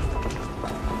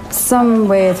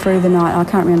 Somewhere through the night, I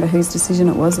can't remember whose decision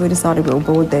it was, we decided we were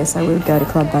bored there, so we would go to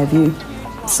Club Bayview.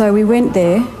 So we went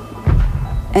there,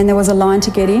 and there was a line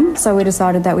to get in, so we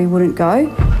decided that we wouldn't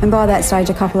go. And by that stage,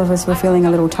 a couple of us were feeling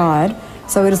a little tired,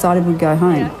 so we decided we'd go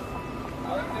home.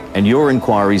 And your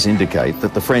inquiries indicate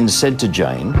that the friends said to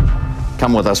Jane,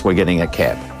 "Come with us, we're getting a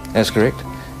cab." That's correct.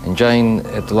 And Jane,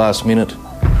 at the last minute,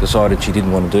 decided she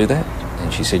didn't want to do that,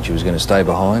 and she said she was going to stay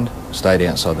behind, stayed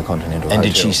outside the Continental Hotel. And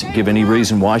did she give any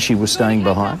reason why she was staying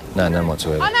behind? No, none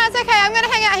whatsoever. Oh, no, it's okay. I'm going to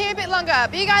hang out here a bit longer,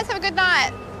 but you guys have a good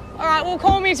night. All right, well,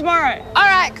 call me tomorrow. All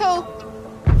right, cool.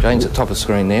 Jane's at top of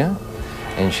screen now,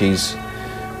 and she's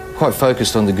quite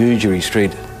focused on the Goojeri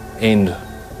Street end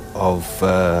of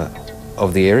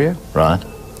the area. Right.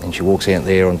 And she walks out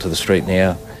there onto the street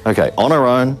now. Okay, on her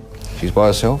own. She's by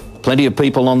herself. Plenty of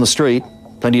people on the street,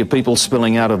 plenty of people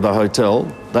spilling out of the hotel.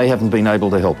 They haven't been able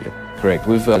to help you. Correct.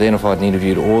 We've identified and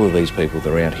interviewed all of these people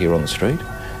that are out here on the street,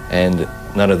 and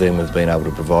none of them have been able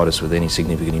to provide us with any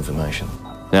significant information.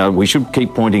 Now, we should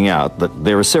keep pointing out that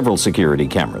there are several security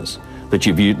cameras, that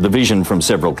the vision from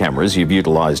several cameras you've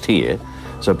utilised here,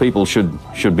 so people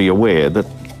should be aware that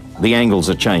the angles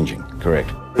are changing. Correct.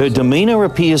 Her demeanour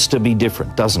appears to be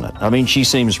different, doesn't it? I mean, she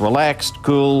seems relaxed,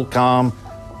 cool, calm,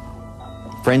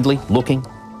 friendly looking.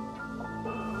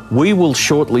 We will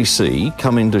shortly see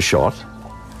come into shot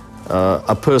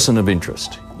a person of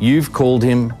interest. You've called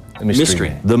him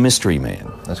the mystery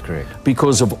man. That's correct.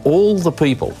 Because of all the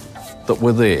people that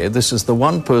were there, this is the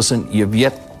one person you've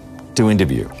yet to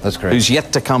interview. That's correct. Who's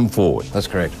yet to come forward. That's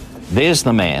correct. There's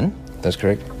the man. That's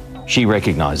correct. She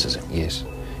recognises him. Yes.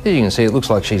 As you can see, it looks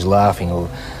like she's laughing or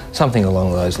something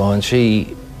along those lines.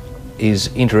 She is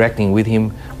interacting with him.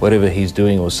 Whatever he's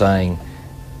doing or saying,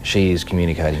 she is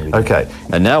communicating with him. Okay,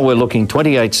 and now we're looking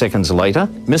 28 seconds later.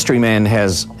 Mystery man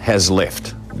has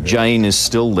left. Jane is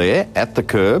still there at the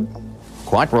curb,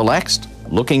 quite relaxed,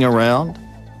 looking around.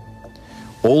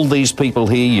 All these people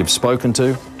here you've spoken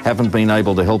to haven't been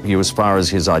able to help you as far as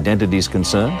his identity is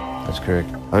concerned? That's correct.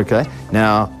 Okay,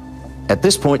 now, at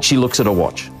this point she looks at a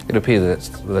watch. It appears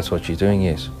that's what she's doing,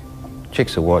 yes.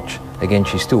 Checks her watch. Again,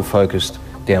 she's still focused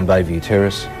down Bayview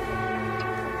Terrace.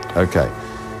 Okay.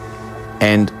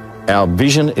 And our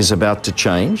vision is about to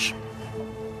change.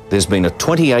 There's been a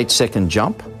 28-second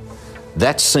jump.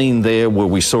 That scene there where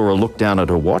we saw her look down at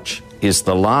her watch is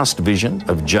the last vision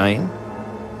of Jane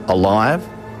alive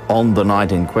on the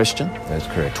night in question. That's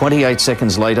correct. 28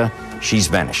 seconds later, she's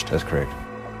vanished. That's correct.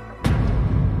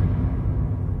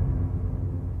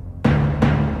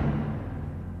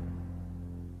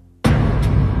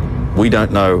 We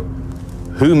don't know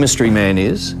who Mystery Man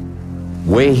is,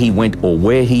 where he went or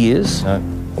where he is. No.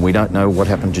 And we don't know what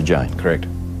happened to Jane. Correct.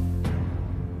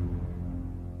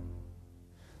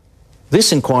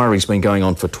 This inquiry's been going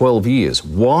on for 12 years.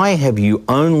 Why have you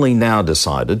only now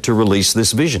decided to release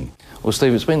this vision? Well,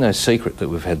 Steve, it's been no secret that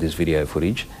we've had this video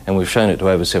footage, and we've shown it to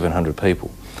over 700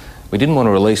 people. We didn't want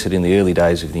to release it in the early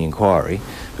days of the inquiry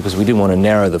because we didn't want to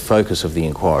narrow the focus of the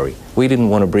inquiry. We didn't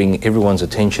want to bring everyone's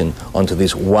attention onto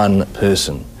this one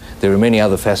person. There are many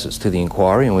other facets to the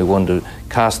inquiry, and we wanted to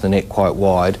cast the net quite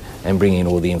wide and bring in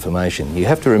all the information. You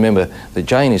have to remember that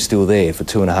Jane is still there for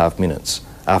 2.5 minutes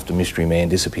after Mystery Man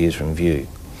disappears from view.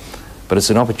 But it's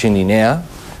an opportunity now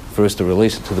for us to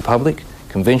release it to the public.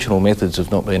 Conventional methods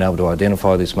have not been able to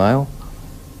identify this male.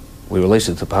 We release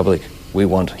it to the public. We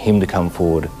want him to come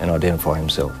forward and identify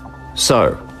himself.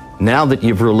 So, now that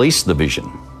you've released the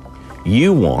vision,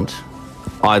 you want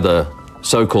either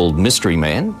so-called Mystery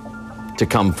Man to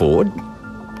come forward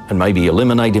and maybe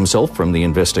eliminate himself from the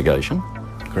investigation.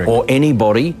 Correct. Or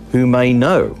anybody who may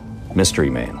know Mystery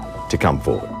Man to come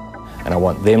forward. And I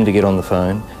want them to get on the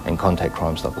phone and contact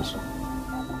Crime Stoppers.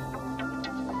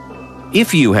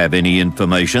 If you have any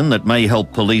information that may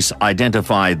help police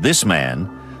identify this man,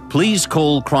 please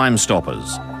call Crime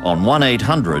Stoppers on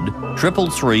 1800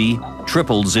 333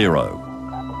 000.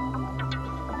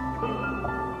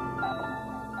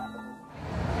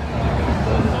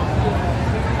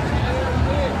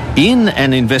 In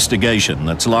an investigation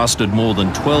that's lasted more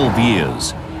than 12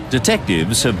 years,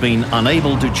 detectives have been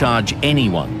unable to charge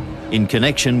anyone in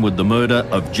connection with the murder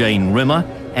of Jane Rimmer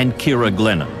and Kira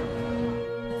Glennon.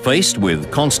 Faced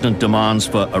with constant demands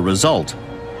for a result,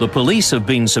 the police have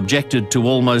been subjected to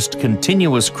almost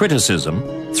continuous criticism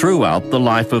throughout the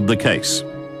life of the case.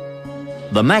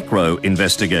 The macro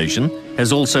investigation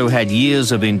has also had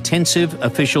years of intensive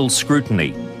official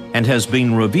scrutiny and has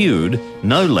been reviewed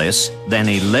no less than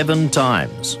 11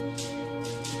 times.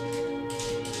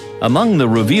 Among the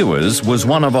reviewers was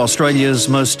one of Australia's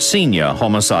most senior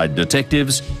homicide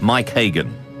detectives, Mike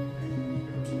Hagan.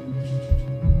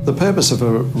 The purpose of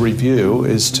a review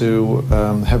is to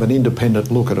have an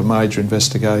independent look at a major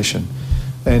investigation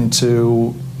and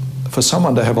for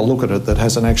someone to have a look at it that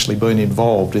hasn't actually been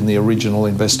involved in the original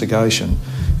investigation.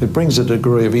 It brings a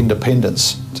degree of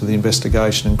independence to the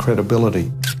investigation and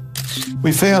credibility.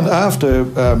 We found after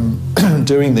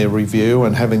doing their review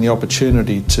and having the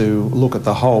opportunity to look at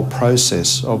the whole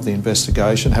process of the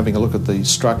investigation, having a look at the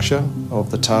structure of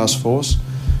the task force,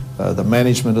 the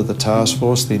management of the task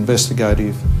force, the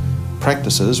investigative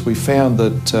practices, we found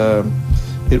that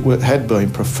it had been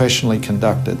professionally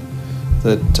conducted,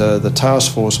 that the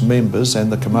task force members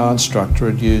and the command structure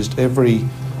had used every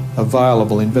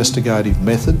available investigative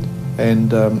method,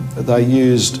 and they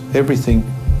used everything,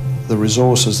 the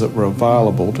resources that were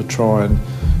available to try and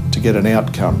to get an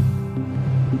outcome.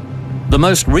 The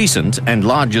most recent and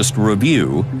largest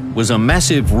review was a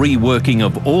massive reworking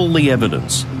of all the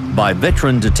evidence by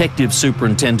veteran Detective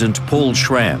Superintendent Paul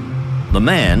Schramm, the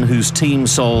man whose team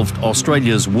solved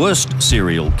Australia's worst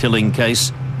serial killing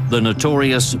case, the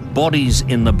notorious Bodies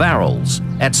in the Barrels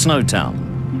at Snowtown.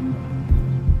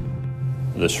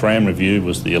 The Schramm review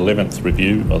was the 11th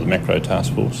review of the Macro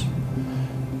Task Force.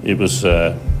 It was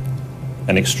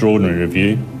an extraordinary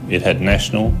review. It had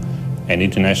national and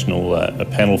international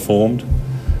panel formed.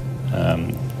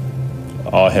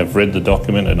 I have read the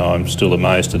document and I'm still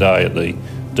amazed today at the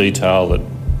detail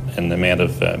and the amount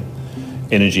of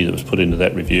energy that was put into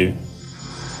that review.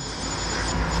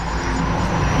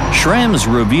 Schramm's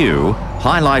review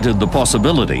highlighted the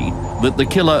possibility that the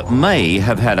killer may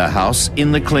have had a house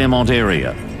in the Claremont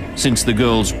area, since the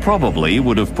girls probably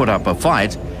would have put up a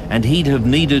fight and he'd have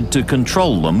needed to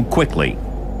control them quickly.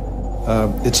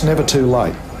 It's never too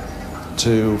late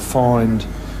to find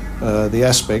the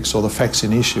aspects or the facts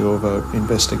in issue of an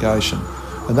investigation,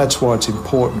 and that's why it's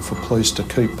important for police to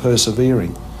keep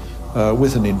persevering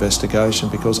with an investigation,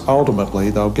 because ultimately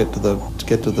they'll get to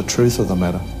the truth of the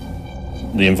matter.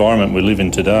 The environment we live in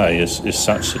today is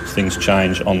such that things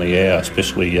change on the hour,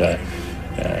 especially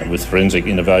with forensic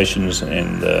innovations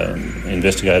and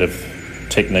investigative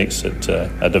techniques that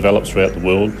are developed throughout the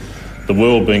world. The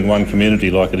world being one community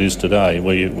like it is today,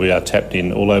 we are tapped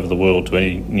in all over the world to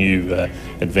any new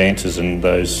advances in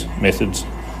those methods,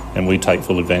 and we take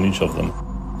full advantage of them.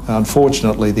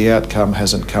 Unfortunately, the outcome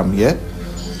hasn't come yet,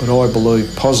 but I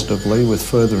believe positively with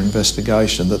further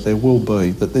investigation that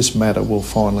this matter will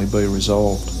finally be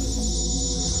resolved.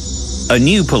 A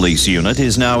new police unit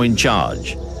is now in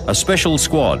charge, a special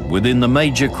squad within the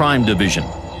Major Crime Division,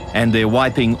 and they're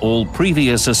wiping all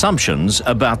previous assumptions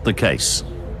about the case.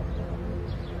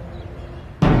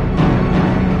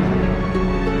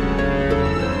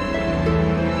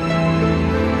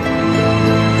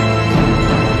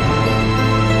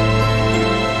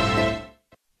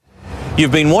 You've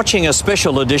been watching a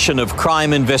special edition of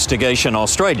Crime Investigation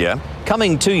Australia,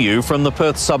 coming to you from the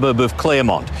Perth suburb of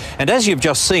Claremont. And as you've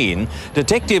just seen,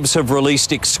 detectives have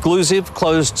released exclusive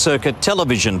closed-circuit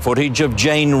television footage of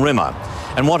Jane Rimmer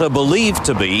and what are believed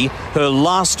to be her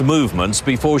last movements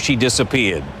before she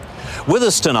disappeared. With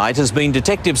us tonight has been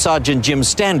Detective Sergeant Jim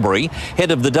Stanbury,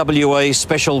 head of the WA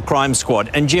Special Crime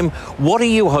Squad. And Jim, what are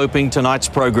you hoping tonight's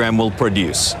program will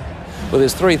produce? Well,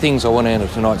 there's three things I want out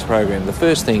of tonight's program. The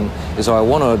first thing is I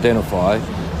want to identify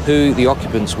who the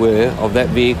occupants were of that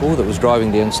vehicle that was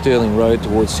driving down Stirling Road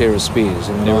towards Sarah Spears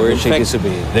and where she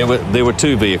disappeared. There were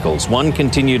two vehicles. One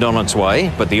continued on its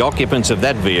way, but the occupants of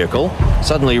that vehicle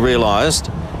suddenly realised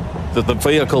that the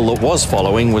vehicle that was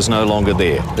following was no longer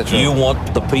there. That's right. You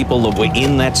want the people that were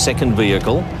in that second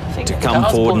vehicle to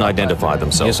come forward and identify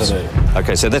themselves. Yes, I do.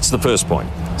 Okay, so that's the first point.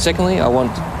 Secondly, I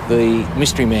want the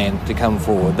mystery man to come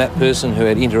forward, that person who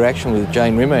had interaction with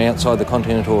Jane Rimmer outside the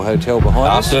Continental Hotel behind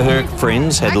us. After her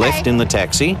friends had left in the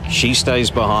taxi, she stays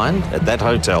behind at that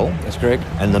hotel. That's correct.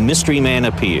 And the mystery man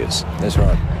appears. That's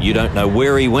right. You don't know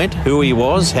where he went, who he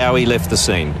was, how he left the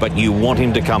scene, but you want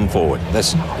him to come forward.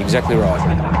 That's exactly right.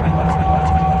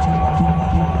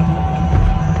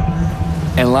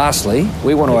 And lastly,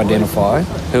 we want to identify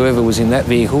whoever was in that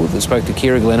vehicle that spoke to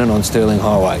Kira Glennon on Stirling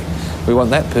Highway. We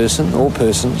want that person or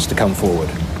persons to come forward.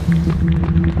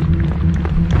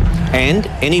 And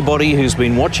anybody who's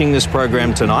been watching this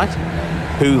program tonight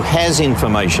who has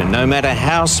information, no matter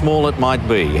how small it might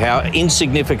be, how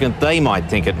insignificant they might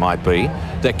think it might be,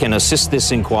 that can assist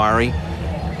this inquiry,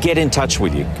 get in touch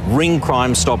with you. Ring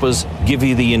Crime Stoppers, give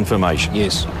you the information.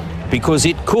 Yes. Because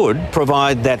it could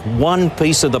provide that one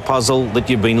piece of the puzzle that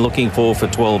you've been looking for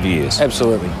 12 years.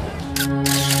 Absolutely.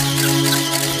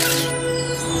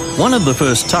 One of the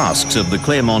first tasks of the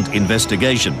Claremont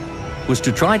investigation was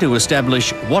to try to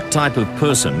establish what type of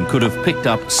person could have picked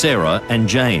up Sarah and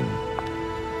Jane.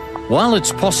 While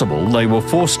it's possible they were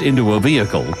forced into a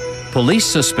vehicle, police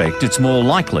suspect it's more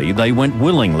likely they went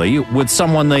willingly with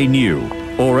someone they knew,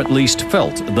 or at least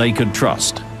felt they could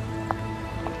trust.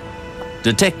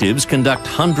 Detectives conduct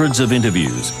hundreds of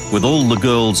interviews with all the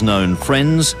girls' known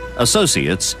friends,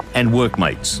 associates and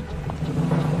workmates.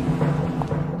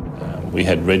 We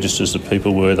had registers of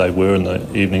people where they were in the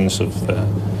evenings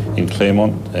in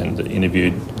Claremont and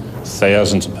interviewed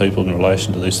thousands of people in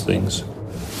relation to these things.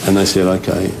 And they said,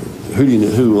 OK,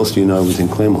 who else do you know was in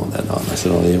Claremont that night? I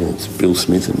said, oh yeah, well, it's Bill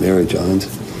Smith and Mary Jones.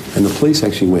 And the police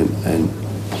actually went and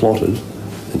plotted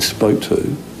and spoke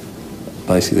to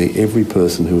basically every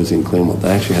person who was in Claremont. They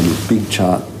actually had this big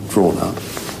chart drawn up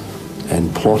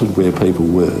and plotted where people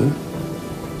were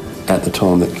at the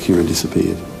time that Kira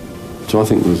disappeared. So I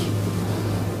think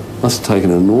must have taken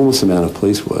an enormous amount of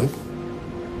police work.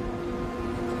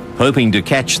 Hoping to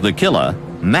catch the killer,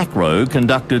 Macro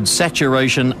conducted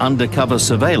saturation undercover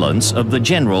surveillance of the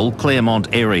general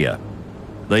Claremont area.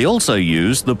 They also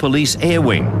used the police air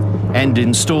wing and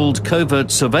installed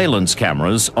covert surveillance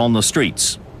cameras on the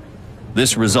streets.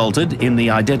 This resulted in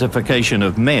the identification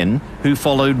of men who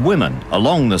followed women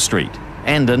along the street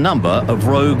and a number of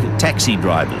rogue taxi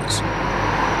drivers.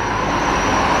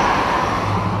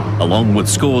 Along with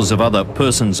scores of other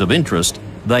persons of interest,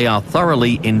 they are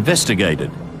thoroughly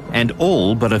investigated, and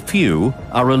all but a few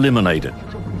are eliminated.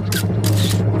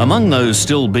 Among those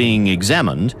still being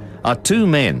examined are two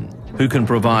men who can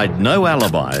provide no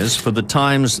alibis for the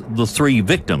times the three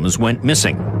victims went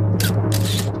missing.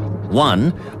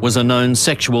 One was a known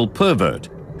sexual pervert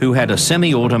who had a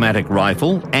semi-automatic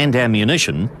rifle and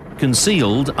ammunition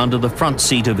concealed under the front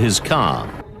seat of his car.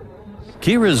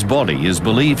 Kira's body is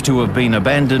believed to have been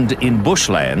abandoned in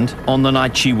bushland on the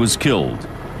night she was killed,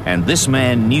 and this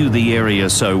man knew the area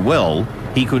so well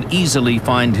he could easily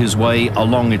find his way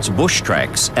along its bush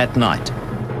tracks at night.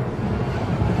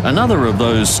 Another of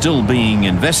those still being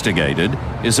investigated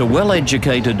is a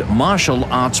well-educated martial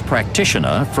arts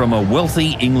practitioner from a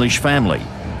wealthy English family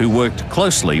who worked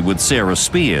closely with Sarah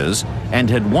Spears and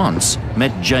had once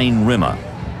met Jane Rimmer.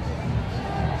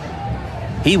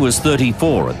 He was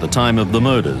 34 at the time of the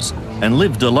murders and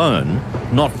lived alone,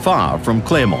 not far from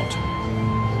Claremont.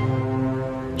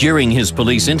 During his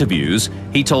police interviews,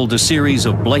 he told a series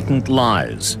of blatant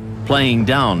lies, playing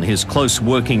down his close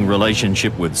working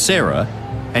relationship with Sarah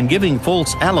and giving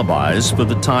false alibis for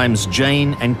the times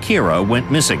Jane and Kira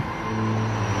went missing.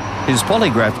 His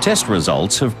polygraph test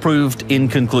results have proved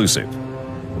inconclusive.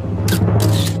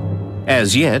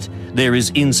 As yet, there is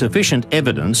insufficient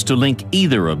evidence to link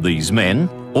either of these men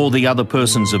or the other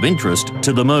persons of interest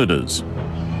to the murders.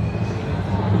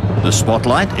 The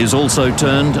spotlight is also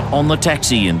turned on the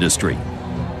taxi industry.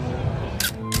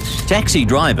 Taxi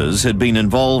drivers had been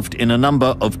involved in a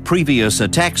number of previous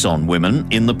attacks on women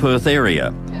in the Perth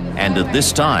area. And at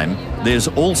this time, there's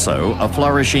also a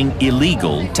flourishing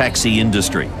illegal taxi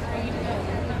industry.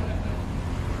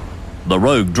 The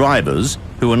rogue drivers,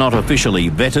 who are not officially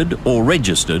vetted or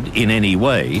registered in any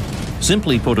way,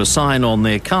 simply put a sign on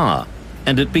their car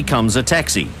and it becomes a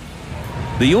taxi.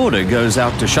 The order goes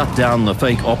out to shut down the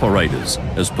fake operators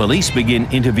as police begin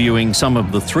interviewing some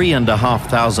of the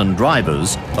 3,500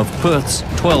 drivers of Perth's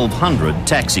 1,200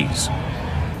 taxis.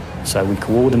 So we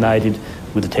coordinated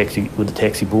with the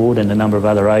taxi board and a number of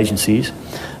other agencies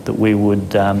that we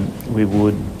would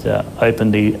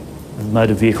open the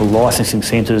motor vehicle licensing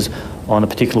centres on a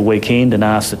particular weekend and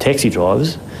ask the taxi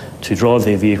drivers to drive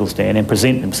their vehicles down and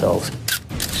present themselves.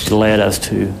 It allowed us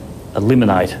to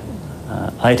eliminate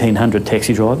 1,800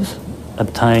 taxi drivers,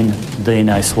 obtain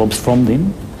DNA swabs from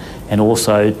them, and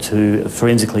also to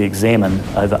forensically examine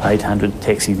over 800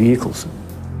 taxi vehicles.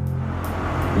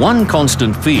 One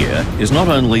constant fear is not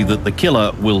only that the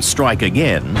killer will strike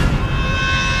again,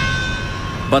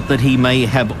 but that he may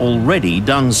have already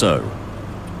done so.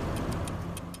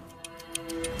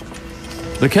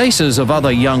 The cases of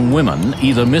other young women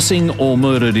either missing or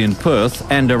murdered in Perth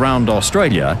and around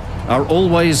Australia are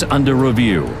always under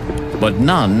review, but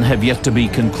none have yet to be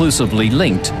conclusively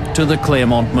linked to the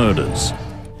Claremont murders.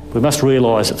 We must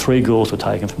realise that 3 girls were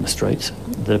taken from the streets,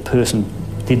 that a person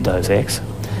did those acts,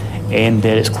 and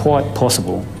that it's quite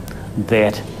possible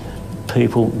that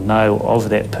people know of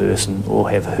that person or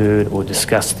have heard or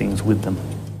discussed things with them.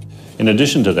 In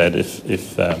addition to that,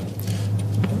 if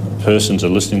persons are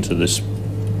listening to this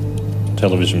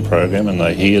television program and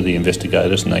they hear the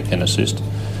investigators and they can assist,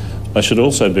 they should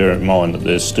also bear in mind that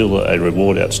there's still a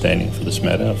reward outstanding for this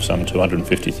matter of some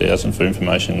 $250,000 for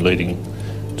information leading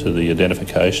to the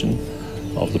identification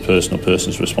of the person or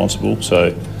persons responsible.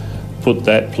 So put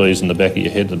that, please, in the back of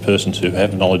your head, the persons who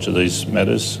have knowledge of these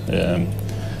matters.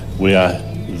 We are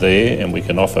there and we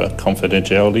can offer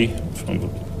confidentiality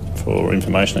for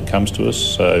information that comes to us.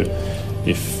 So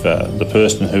if the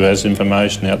person who has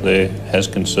information out there has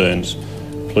concerns,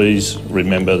 please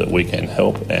remember that we can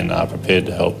help and are prepared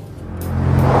to help.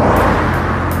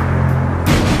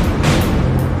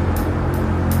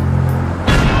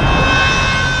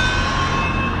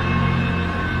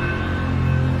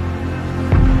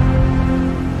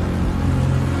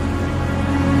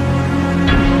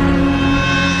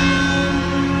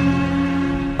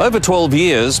 Over 12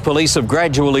 years, police have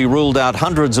gradually ruled out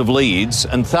hundreds of leads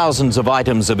and thousands of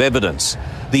items of evidence.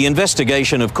 The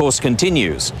investigation, of course,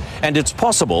 continues, and it's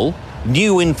possible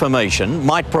new information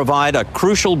might provide a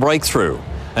crucial breakthrough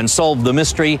and solve the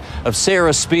mystery of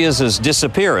Sarah Spears'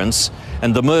 disappearance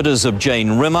and the murders of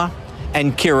Jane Rimmer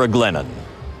and Kira Glennon.